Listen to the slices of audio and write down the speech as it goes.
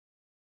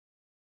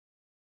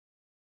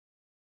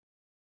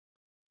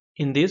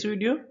In this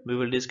video, we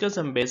will discuss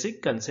some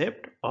basic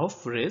concept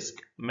of risk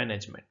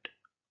management.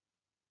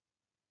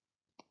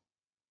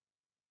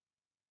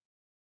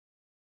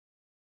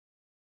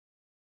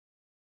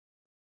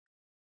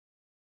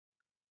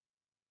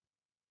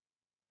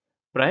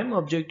 Prime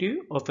objective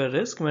of a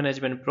risk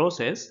management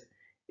process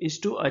is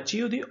to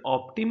achieve the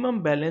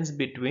optimum balance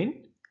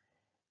between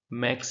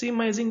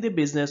maximizing the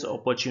business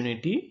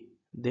opportunity,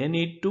 they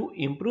need to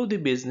improve the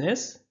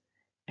business,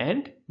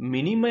 and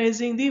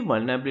minimizing the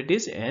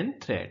vulnerabilities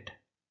and threat.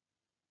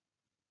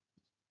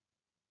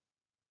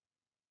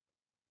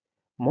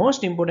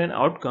 Most important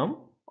outcome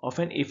of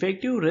an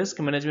effective risk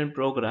management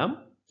program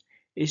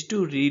is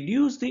to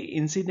reduce the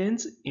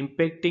incidents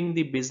impacting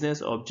the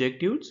business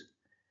objectives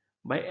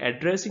by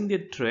addressing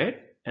the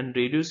threat and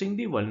reducing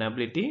the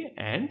vulnerability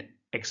and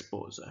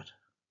exposure.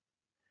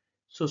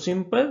 So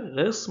simple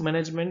risk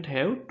management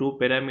have two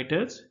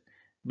parameters.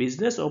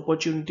 Business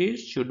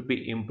opportunities should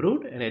be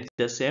improved and at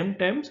the same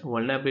time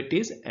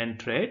vulnerabilities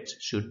and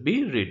threats should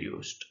be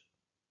reduced.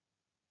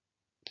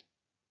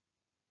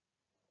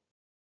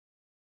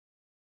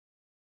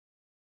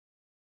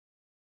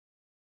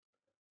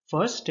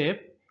 First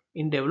step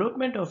in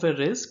development of a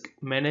risk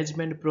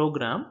management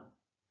program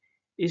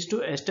is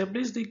to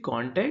establish the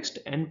context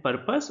and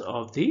purpose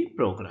of the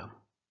program.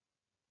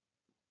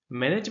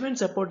 Management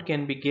support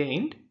can be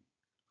gained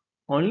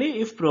only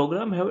if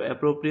program have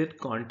appropriate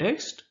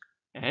context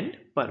and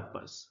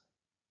purpose.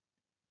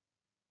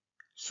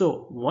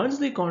 So once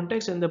the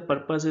context and the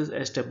purpose is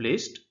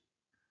established,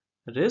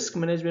 risk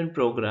management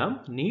program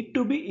need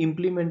to be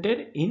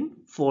implemented in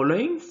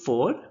following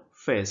four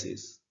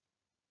phases.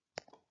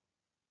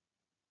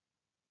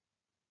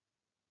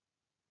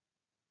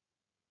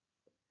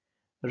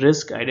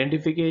 Risk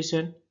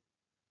identification,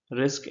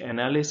 risk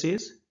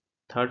analysis,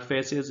 third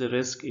phase is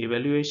risk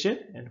evaluation,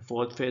 and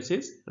fourth phase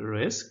is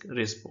risk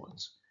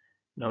response.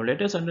 Now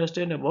let us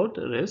understand about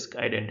risk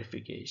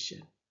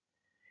identification.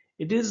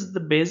 It is the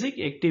basic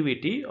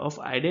activity of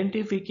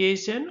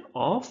identification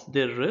of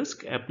the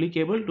risk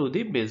applicable to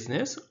the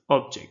business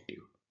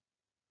objective.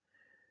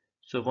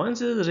 So once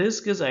the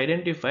risk is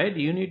identified,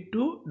 you need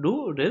to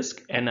do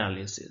risk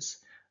analysis.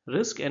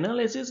 Risk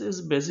analysis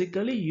is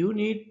basically you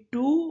need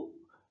to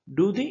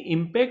do the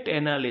impact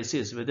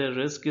analysis whether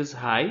risk is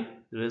high,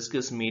 risk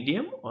is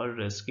medium, or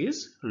risk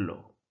is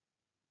low.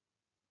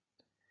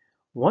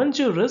 Once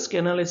your risk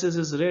analysis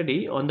is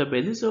ready, on the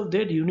basis of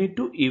that you need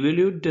to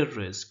evaluate the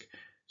risk.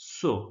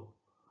 So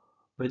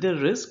whether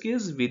risk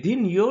is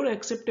within your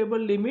acceptable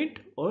limit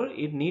or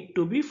it need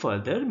to be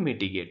further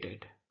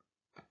mitigated.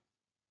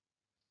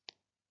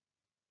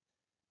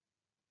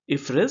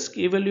 If risk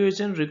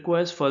evaluation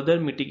requires further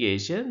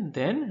mitigation,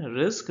 then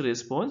risk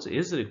response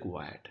is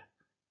required.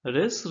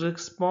 Risk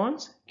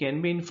response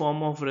can be in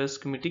form of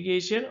risk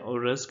mitigation or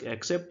risk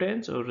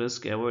acceptance or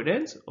risk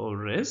avoidance or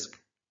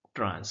risk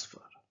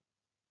transfer.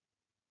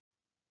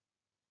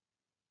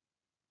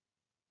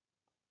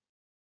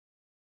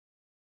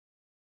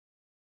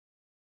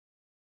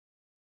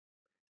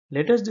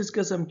 Let us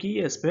discuss some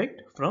key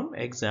aspects from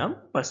exam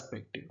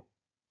perspective.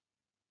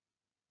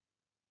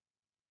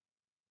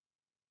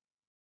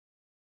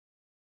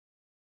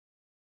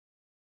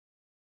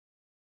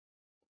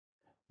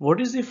 What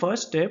is the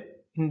first step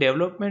in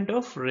development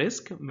of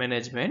risk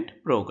management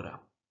program?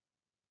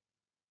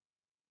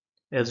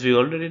 As we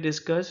already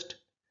discussed,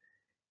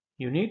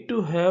 you need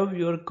to have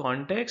your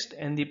context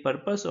and the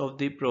purpose of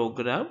the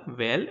program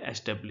well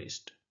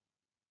established.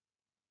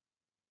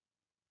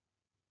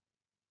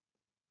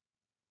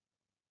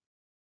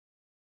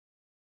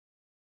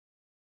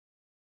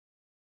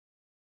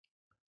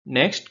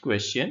 Next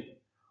question.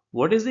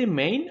 What is the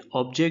main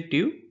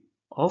objective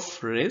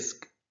of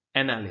risk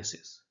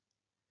analysis?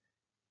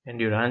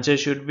 And your answer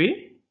should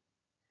be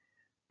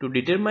to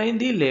determine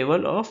the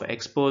level of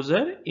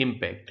exposure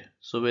impact.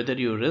 So whether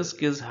your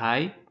risk is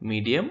high,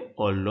 medium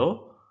or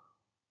low,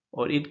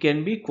 or it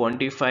can be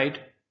quantified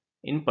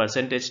in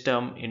percentage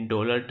term, in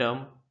dollar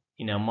term,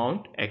 in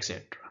amount,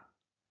 etc.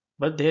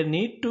 But there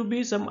need to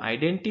be some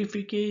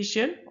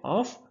identification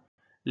of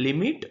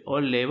limit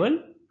or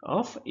level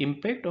of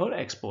impact or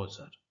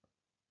exposure.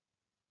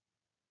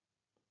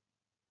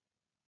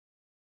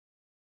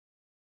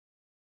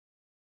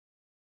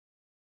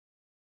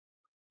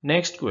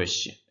 Next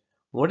question.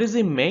 What is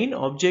the main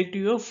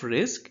objective of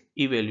risk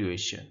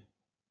evaluation?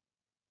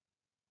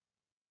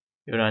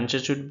 Your answer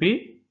should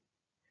be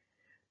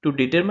to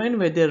determine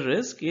whether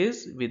risk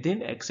is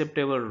within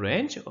acceptable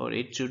range or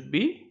it should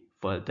be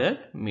further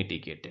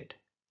mitigated.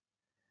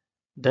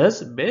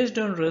 Thus, based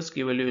on risk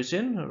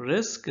evaluation,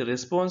 risk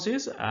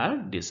responses are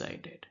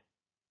decided.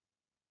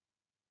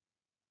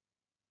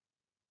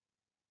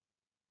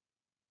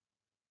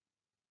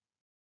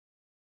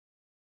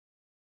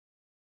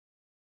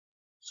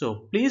 So,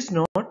 please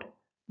note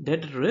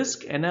that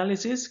risk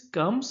analysis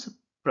comes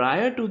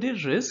prior to the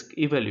risk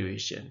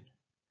evaluation.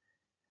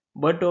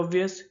 But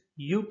obvious,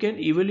 you can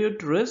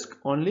evaluate risk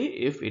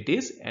only if it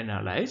is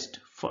analyzed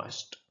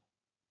first.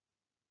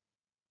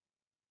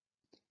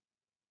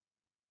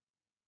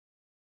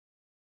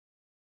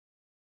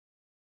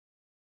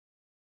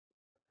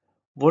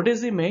 What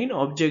is the main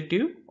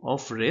objective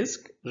of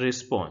risk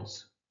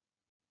response?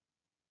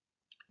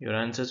 Your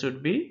answer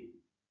should be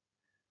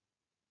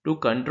to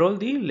control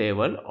the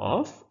level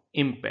of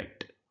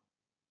impact.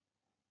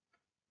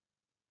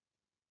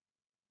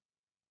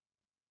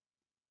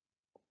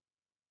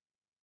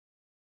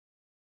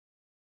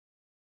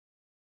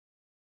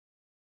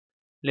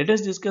 Let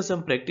us discuss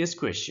some practice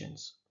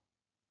questions.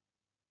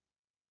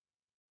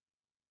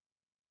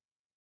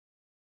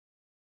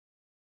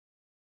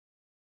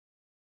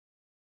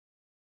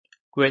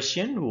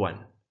 Question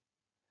 1.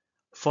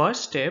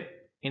 First step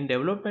in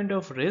development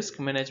of risk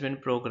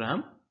management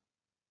program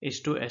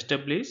is to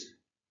establish.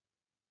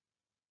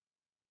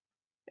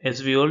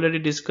 As we already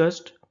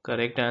discussed,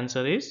 correct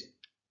answer is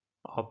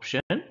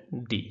option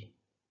D.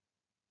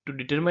 To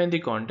determine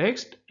the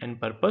context and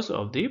purpose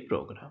of the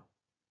program.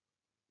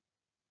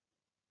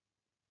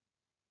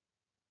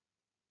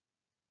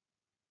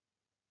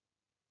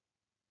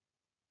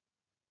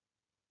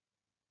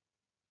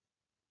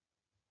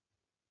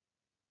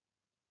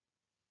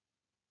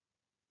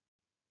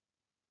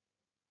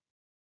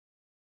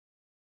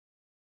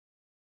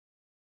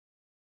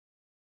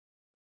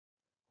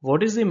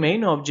 What is the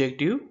main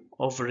objective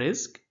of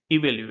risk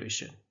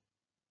evaluation?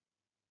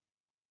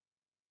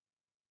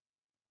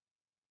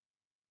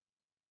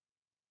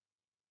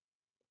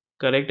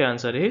 Correct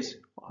answer is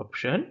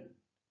option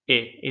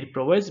A. It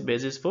provides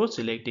basis for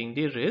selecting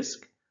the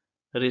risk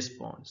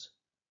response.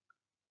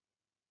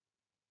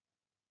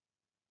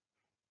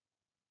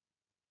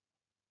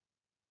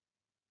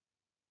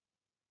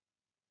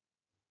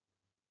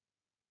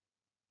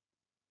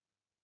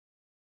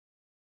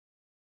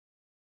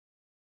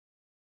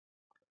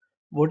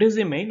 What is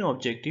the main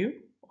objective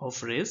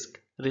of risk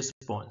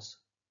response?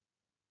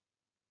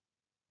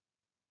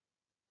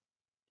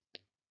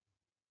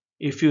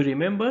 If you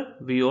remember,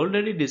 we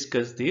already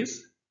discussed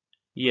this.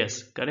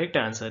 Yes, correct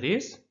answer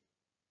is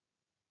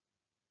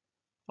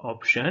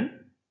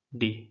option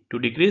D. To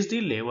decrease the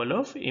level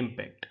of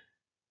impact.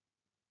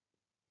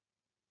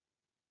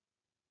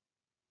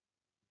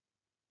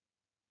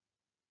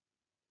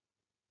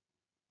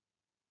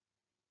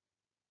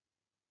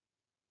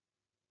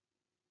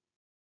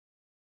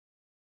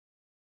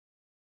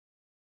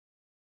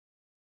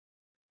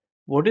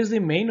 What is the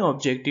main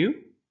objective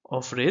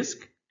of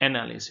risk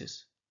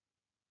analysis?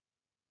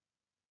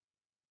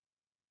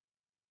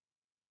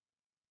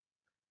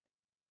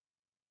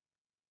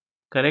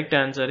 Correct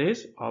answer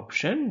is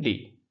option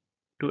D.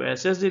 To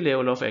assess the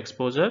level of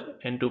exposure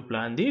and to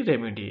plan the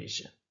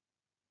remediation.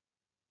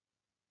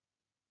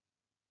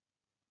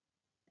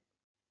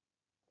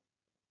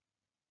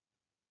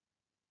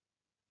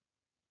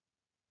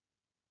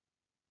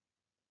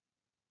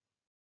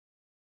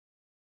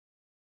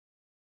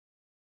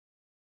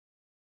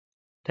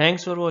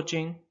 Thanks for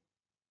watching.